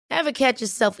Ever catch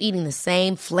yourself eating the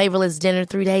same flavorless dinner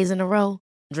 3 days in a row?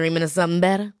 Dreaming of something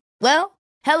better? Well,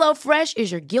 HelloFresh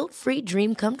is your guilt-free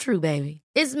dream come true, baby.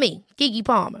 It's me, Keke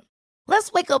Palmer.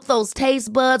 Let's wake up those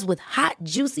taste buds with hot,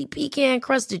 juicy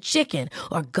pecan-crusted chicken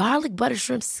or garlic butter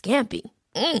shrimp scampi.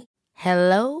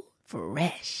 Hello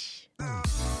Fresh.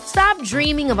 Stop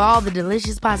dreaming of all the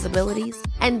delicious possibilities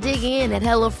and dig in at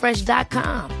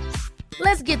HelloFresh.com.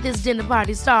 Let's get this dinner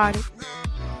party started.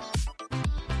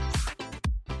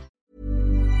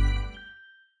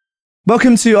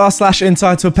 Welcome to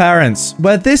r/entitled parents,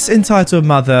 where this entitled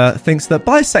mother thinks that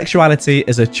bisexuality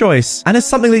is a choice and is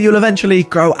something that you'll eventually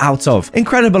grow out of.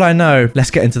 Incredible, I know. Let's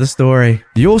get into the story.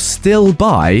 You're still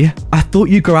bi? I thought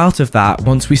you'd grow out of that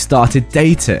once we started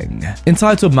dating.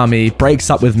 Entitled mummy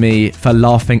breaks up with me for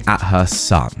laughing at her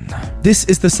son. This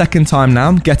is the second time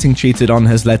now getting cheated on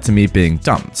has led to me being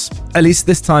dumped. At least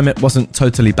this time it wasn't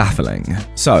totally baffling.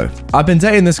 So, I've been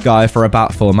dating this guy for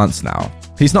about 4 months now.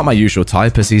 He's not my usual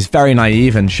type as he's very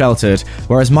naive and sheltered,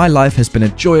 whereas my life has been a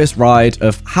joyous ride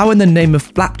of how in the name of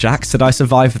flapjacks did I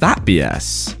survive that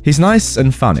BS. He's nice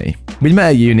and funny. We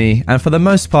met at uni and for the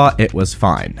most part it was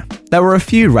fine. There were a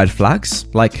few red flags,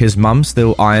 like his mum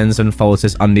still irons and folds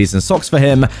his undies and socks for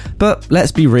him, but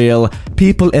let's be real,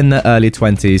 people in their early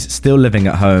 20s still living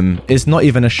at home is not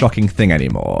even a shocking thing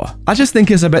anymore. I just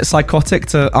think it's a bit psychotic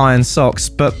to iron socks,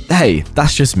 but hey,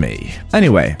 that's just me.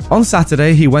 Anyway, on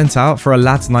Saturday he went out for a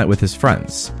lads' night with his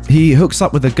friends. He hooks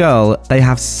up with a girl, they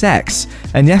have sex,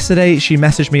 and yesterday she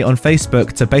messaged me on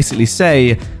Facebook to basically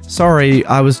say, "Sorry,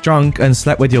 I was drunk and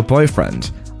slept with your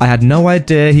boyfriend. I had no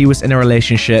idea he was in a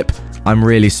relationship. I'm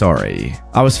really sorry."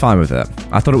 I was fine with it.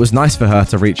 I thought it was nice for her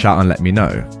to reach out and let me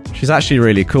know. She's actually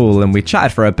really cool and we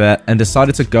chatted for a bit and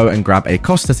decided to go and grab a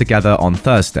Costa together on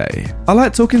Thursday. I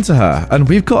like talking to her and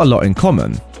we've got a lot in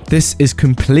common. This is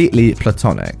completely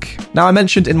platonic. Now, I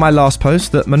mentioned in my last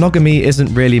post that monogamy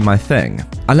isn't really my thing.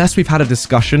 Unless we've had a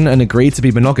discussion and agreed to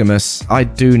be monogamous, I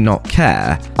do not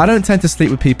care. I don't tend to sleep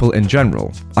with people in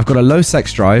general. I've got a low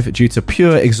sex drive due to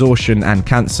pure exhaustion and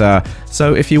cancer,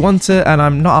 so if you want it and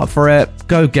I'm not up for it,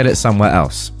 go get it somewhere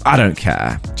else. I don't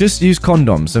care. Just use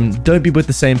condoms and don't be with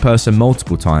the same person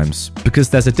multiple times, because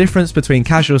there's a difference between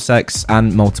casual sex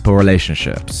and multiple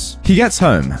relationships. He gets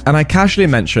home, and I casually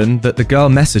mention that the girl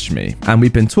messaged me, and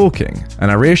we've been talking, and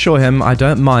I reassure him I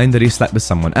don't mind that he slept with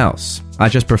someone else. I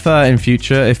just prefer in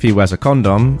future if he wears a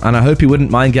condom, and I hope he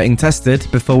wouldn't mind getting tested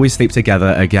before we sleep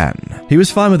together again. He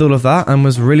was fine with all of that and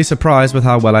was really surprised with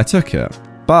how well I took it.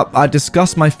 But I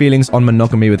discussed my feelings on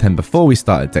monogamy with him before we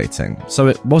started dating, so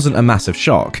it wasn't a massive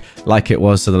shock, like it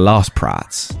was to the last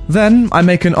prat. Then I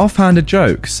make an offhanded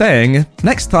joke, saying,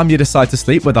 "Next time you decide to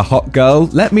sleep with a hot girl,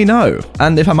 let me know,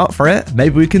 and if I'm up for it,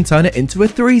 maybe we can turn it into a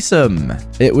threesome."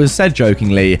 It was said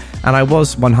jokingly, and I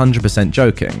was 100%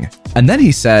 joking. And then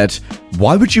he said,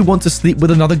 "Why would you want to sleep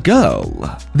with another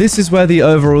girl?" This is where the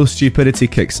overall stupidity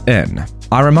kicks in.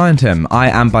 I remind him I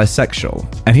am bisexual,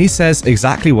 and he says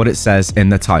exactly what it says in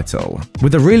the title.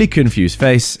 With a really confused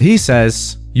face, he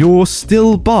says, "You're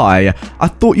still bi? I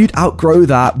thought you'd outgrow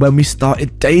that when we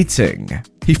started dating."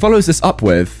 He follows this up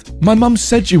with, "My mum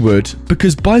said you would,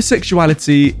 because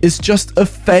bisexuality is just a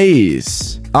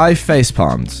phase." I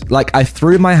facepalmed, like I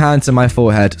threw my hand to my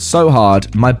forehead so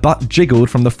hard, my butt jiggled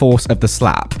from the force of the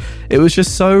slap. It was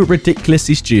just so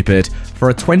ridiculously stupid for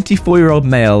a 24-year-old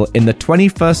male in the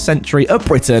 21st century of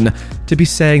Britain to be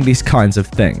saying these kinds of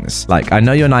things. Like, I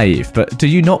know you're naive, but do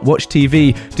you not watch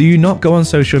TV? Do you not go on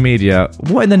social media?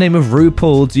 What in the name of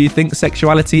RuPaul do you think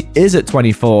sexuality is at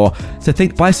 24? To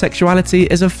think bisexuality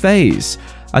is a phase?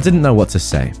 I didn't know what to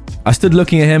say. I stood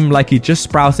looking at him like he just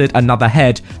sprouted another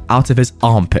head out of his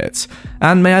armpit.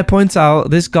 And may I point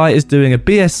out, this guy is doing a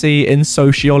BSc in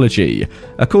sociology,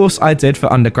 a course I did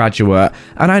for undergraduate,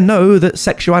 and I know that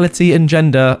sexuality and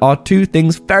gender are two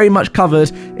things very much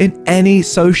covered in any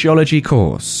sociology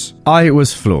course. I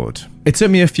was floored. It took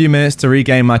me a few minutes to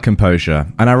regain my composure,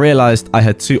 and I realized I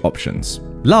had two options.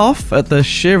 Laugh at the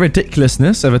sheer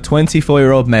ridiculousness of a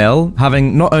 24-year-old male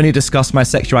having not only discussed my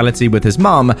sexuality with his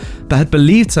mum, but had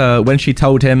believed her when she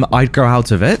told him I'd grow out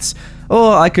of it,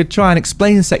 or I could try and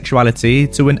explain sexuality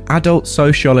to an adult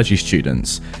sociology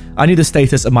student. I knew the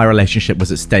status of my relationship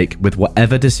was at stake with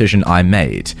whatever decision I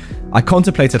made. I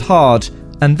contemplated hard,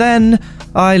 and then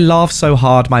I laughed so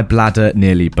hard my bladder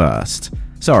nearly burst.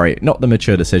 Sorry, not the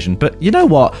mature decision, but you know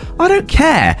what? I don't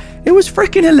care. It was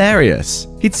freaking hilarious.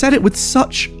 He'd said it with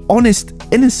such honest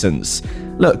innocence.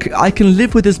 Look, I can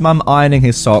live with his mum ironing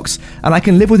his socks, and I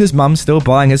can live with his mum still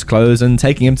buying his clothes and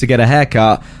taking him to get a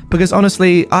haircut, because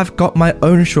honestly, I've got my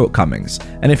own shortcomings,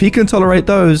 and if he can tolerate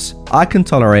those, I can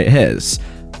tolerate his.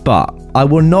 But I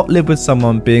will not live with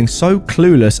someone being so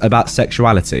clueless about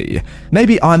sexuality.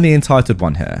 Maybe I'm the entitled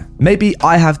one here. Maybe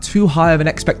I have too high of an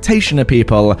expectation of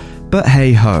people, but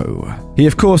hey ho. He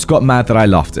of course got mad that I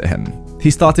laughed at him. He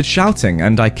started shouting,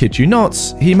 and I kid you not,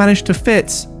 he managed to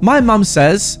fit "my mum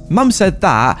says," "mum said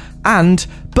that," and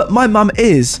 "but my mum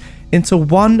is" into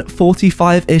one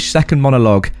 45-ish second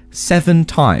monologue 7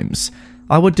 times.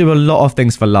 I would do a lot of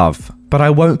things for love, but I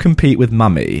won't compete with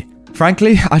mummy.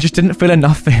 Frankly, I just didn't feel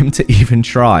enough for him to even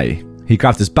try. He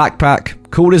grabbed his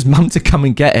backpack, called his mum to come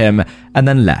and get him, and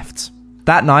then left.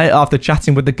 That night, after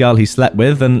chatting with the girl he slept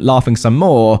with and laughing some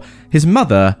more, his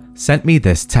mother sent me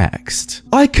this text.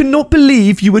 "I cannot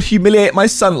believe you would humiliate my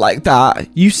son like that.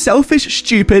 You selfish,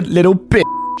 stupid little bitch.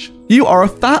 You are a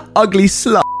fat, ugly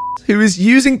slut who is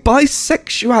using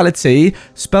bisexuality,"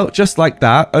 spelt just like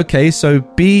that. Okay, so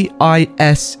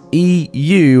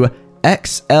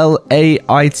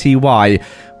BISEUXLAITY.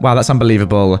 Wow, that's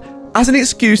unbelievable. "As an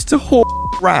excuse to whore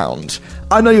around.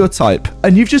 I know your type,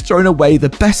 and you've just thrown away the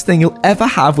best thing you'll ever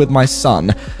have with my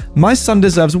son. My son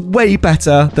deserves way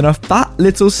better than a fat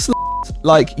little slut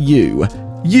like you.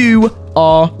 You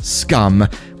are scum.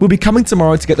 We'll be coming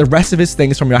tomorrow to get the rest of his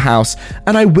things from your house,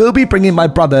 and I will be bringing my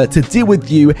brother to deal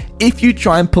with you if you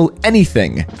try and pull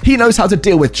anything. He knows how to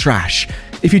deal with trash.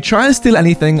 If you try and steal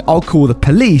anything, I'll call the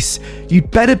police.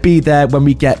 You'd better be there when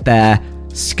we get there.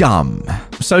 Scum."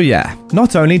 So yeah,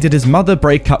 not only did his mother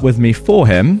break up with me for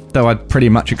him, though I'd pretty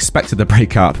much expected the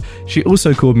breakup, she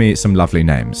also called me some lovely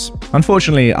names.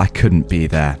 Unfortunately, I couldn't be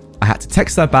there. I had to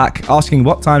text her back, asking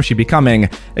what time she'd be coming,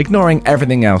 ignoring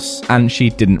everything else, and she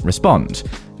didn't respond.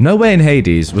 No way in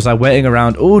Hades was I waiting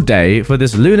around all day for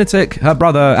this lunatic, her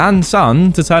brother and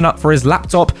son, to turn up for his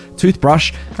laptop,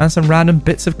 toothbrush, and some random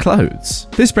bits of clothes.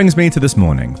 This brings me to this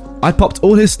morning. I popped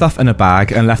all his stuff in a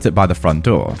bag and left it by the front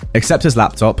door, except his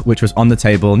laptop, which was on the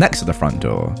table next to the front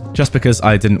door, just because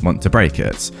I didn't want to break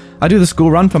it. I do the school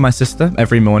run for my sister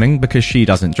every morning because she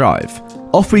doesn't drive.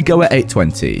 Off we go at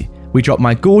 8:20. We drop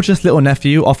my gorgeous little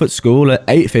nephew off at school at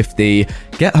 8:50,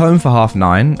 get home for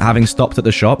 9:30, having stopped at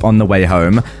the shop on the way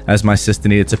home as my sister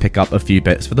needed to pick up a few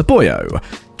bits for the boyo.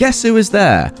 Guess who was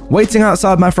there, waiting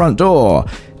outside my front door?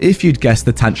 If you'd guessed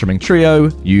the tantruming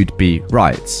trio, you'd be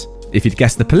right. If you'd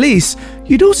guessed the police,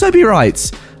 you'd also be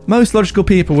right. Most logical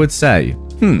people would say,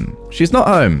 she's not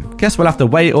home, guess we'll have to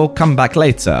wait or come back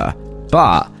later.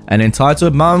 But an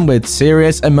entitled mum with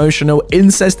serious emotional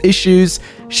incest issues,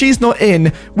 she's not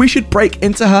in, we should break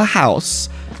into her house.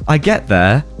 I get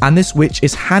there, and this witch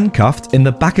is handcuffed in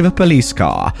the back of a police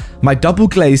car. My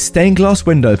double-glazed stained glass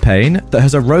window pane that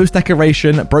has a rose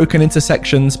decoration broken into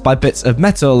sections by bits of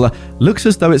metal looks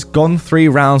as though it's gone 3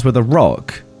 rounds with a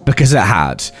rock. Because it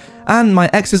had. And my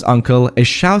ex's uncle is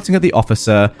shouting at the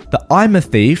officer that I'm a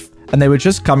thief and they were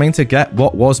just coming to get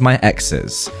what was my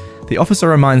ex's. The officer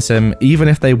reminds him, even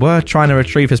if they were trying to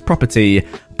retrieve his property,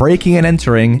 breaking and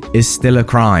entering is still a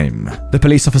crime. The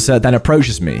police officer then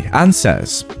approaches me and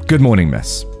says, "Good morning,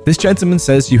 miss. This gentleman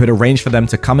says you had arranged for them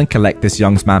to come and collect this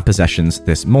young man's possessions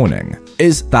this morning.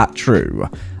 Is that true?"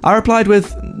 I replied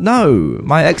with, "No,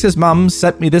 my ex's mum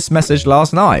sent me this message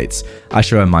last night." I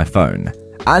show her my phone.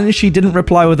 And she didn't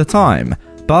reply with a time.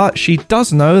 But she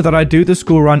does know that I do the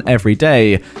school run every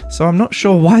day, so I'm not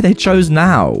sure why they chose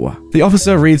now. The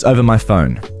officer reads over my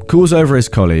phone, calls over his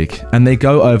colleague, and they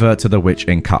go over to the witch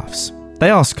in cuffs. They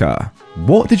ask her,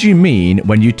 "What did you mean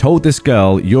when you told this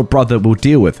girl your brother will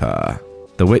deal with her?"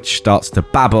 The witch starts to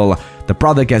babble, the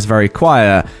brother gets very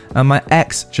quiet, and my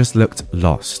ex just looked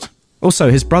lost. Also,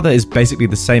 his brother is basically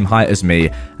the same height as me,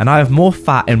 and I have more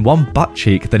fat in one butt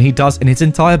cheek than he does in his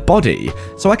entire body,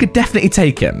 so I could definitely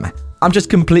take him. I'm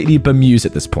just completely bemused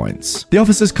at this point. The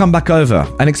officers come back over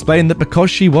and explain that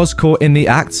because she was caught in the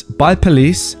act by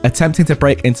police attempting to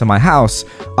break into my house,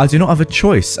 I do not have a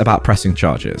choice about pressing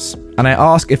charges. And I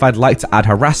ask if I'd like to add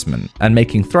harassment and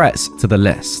making threats to the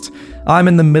list. I'm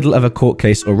in the middle of a court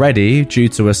case already due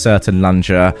to a certain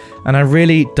lunger, and I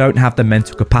really don't have the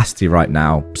mental capacity right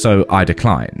now, so I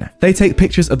decline. They take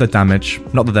pictures of the damage,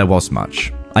 not that there was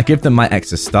much. I give them my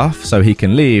ex's stuff so he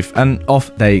can leave, and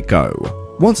off they go.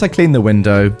 Once I clean the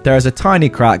window, there is a tiny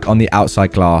crack on the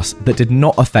outside glass that did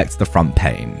not affect the front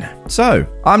pane. So,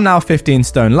 I'm now 15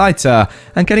 stone lighter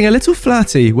and getting a little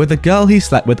flirty with the girl he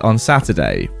slept with on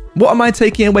Saturday. What am I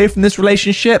taking away from this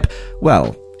relationship?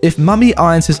 Well, if mummy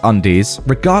irons his undies,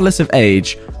 regardless of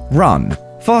age, run,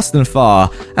 fast and far,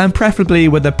 and preferably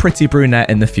with a pretty brunette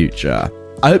in the future.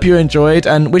 I hope you enjoyed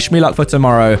and wish me luck for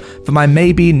tomorrow for my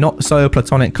maybe not so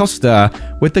platonic Costa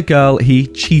with the girl he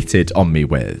cheated on me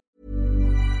with.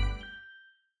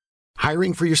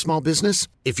 Hiring for your small business?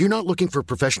 If you're not looking for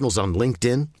professionals on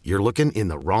LinkedIn, you're looking in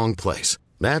the wrong place.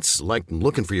 That's like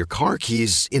looking for your car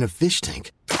keys in a fish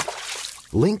tank.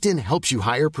 LinkedIn helps you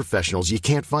hire professionals you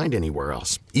can't find anywhere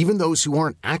else, even those who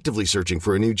aren't actively searching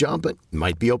for a new job but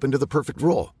might be open to the perfect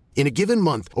role. In a given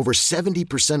month, over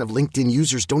 70% of LinkedIn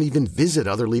users don't even visit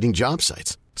other leading job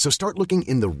sites. So start looking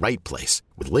in the right place.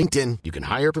 With LinkedIn, you can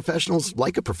hire professionals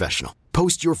like a professional.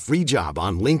 Post your free job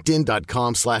on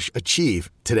linkedin.com/achieve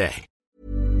today.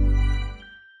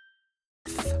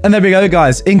 And there we go,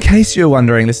 guys. In case you're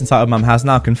wondering, this entitled mum has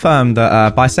now confirmed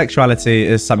that bisexuality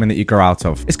is something that you grow out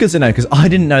of. It's good to know because I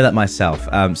didn't know that myself.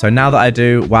 So now that I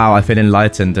do, wow, I feel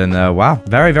enlightened and wow,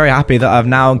 very, very happy that I've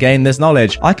now gained this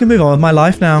knowledge. I can move on with my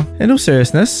life now. In all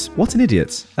seriousness, what an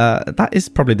idiot. That is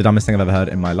probably the dumbest thing I've ever heard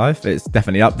in my life. It's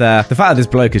definitely up there. The fact that this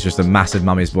bloke is just a massive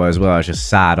mummy's boy as well is just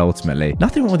sad, ultimately.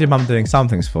 Nothing wrong with your mum doing some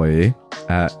things for you.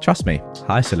 Trust me,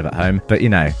 I still live at home, but you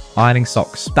know, ironing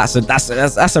socks, that's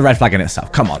a red flag in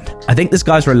itself. Come on. I think this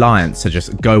guy's reliance to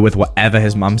just go with whatever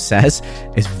his mum says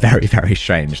is very, very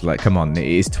strange. Like, come on,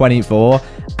 he's 24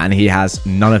 and he has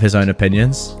none of his own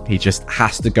opinions. He just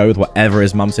has to go with whatever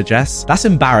his mum suggests. That's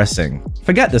embarrassing.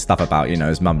 Forget the stuff about, you know,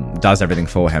 his mum does everything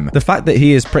for him. The fact that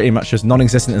he is pretty much just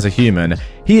non-existent as a human,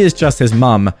 he is just his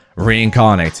mum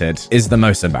reincarnated, is the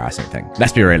most embarrassing thing.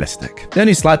 Let's be realistic. The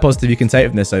only slight positive you can take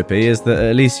from this OP is that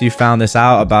at least you found this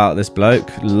out about this bloke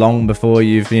long before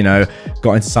you've, you know,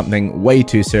 got into something way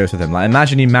too serious with him. Like,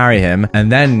 imagine you marry him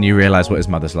and then you realize what his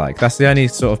mother's like. That's the only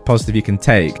sort of positive you can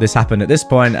take. This happened at this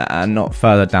point and not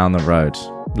further down the road.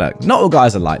 Look, not all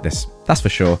guys are like this, that's for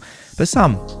sure, but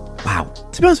some. Wow.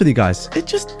 To be honest with you guys, it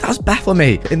just does baffle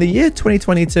me. In the year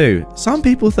 2022, some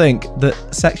people think that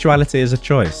sexuality is a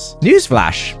choice.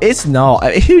 Newsflash, it's not.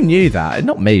 Who knew that?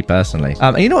 Not me, personally.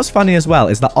 And you know what's funny as well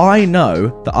is that I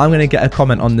know that I'm going to get a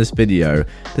comment on this video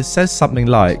that says something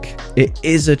like, it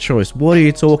is a choice. What are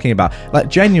you talking about? Like,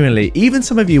 genuinely, even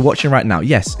some of you watching right now,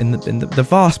 yes, in the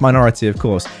vast minority, of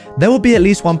course, there will be at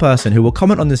least one person who will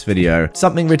comment on this video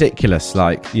something ridiculous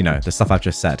like, you know, the stuff I've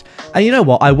just said. And you know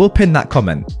what? I will pin that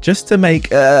comment just to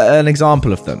make an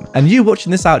example of them. And you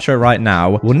watching this outro right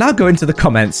now will now go into the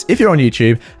comments, if you're on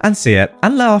YouTube, and see it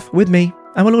and laugh with me.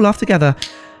 And we'll all laugh together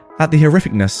at the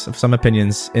horrificness of some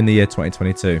opinions in the year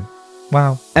 2022.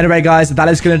 Wow. Anyway, guys, that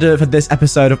is going to do it for this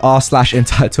episode of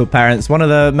r/entitled parents. One of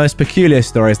the most peculiar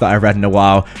stories that I've read in a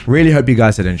while. Really hope you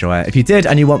guys did enjoy it. If you did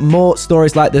and you want more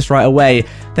stories like this right away,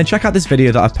 then check out this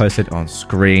video that I've posted on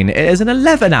screen. It is an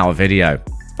 11-hour video.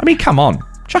 I mean, come on.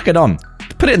 Chuck it on.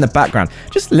 Put it in the background.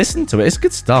 Just listen to it. It's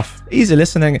good stuff. Easy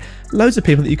listening. Loads of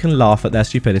people that you can laugh at their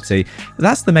stupidity.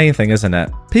 That's the main thing, isn't it?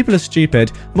 People are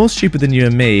stupid. More stupid than you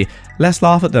and me. Let's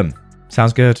laugh at them.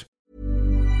 Sounds good.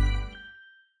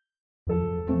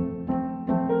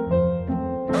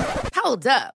 Hold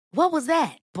up. What was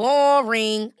that?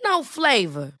 Boring. No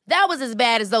flavor. That was as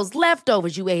bad as those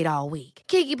leftovers you ate all week.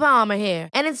 Keke Palmer here.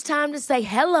 And it's time to say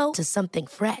hello to something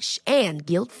fresh and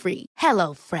guilt-free.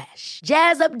 Hello Fresh.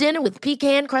 Jazz up dinner with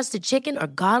pecan-crusted chicken or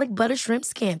garlic butter shrimp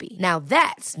scampi. Now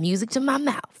that's music to my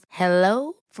mouth.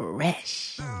 Hello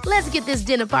Fresh. Let's get this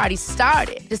dinner party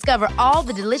started. Discover all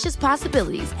the delicious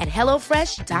possibilities at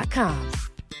HelloFresh.com.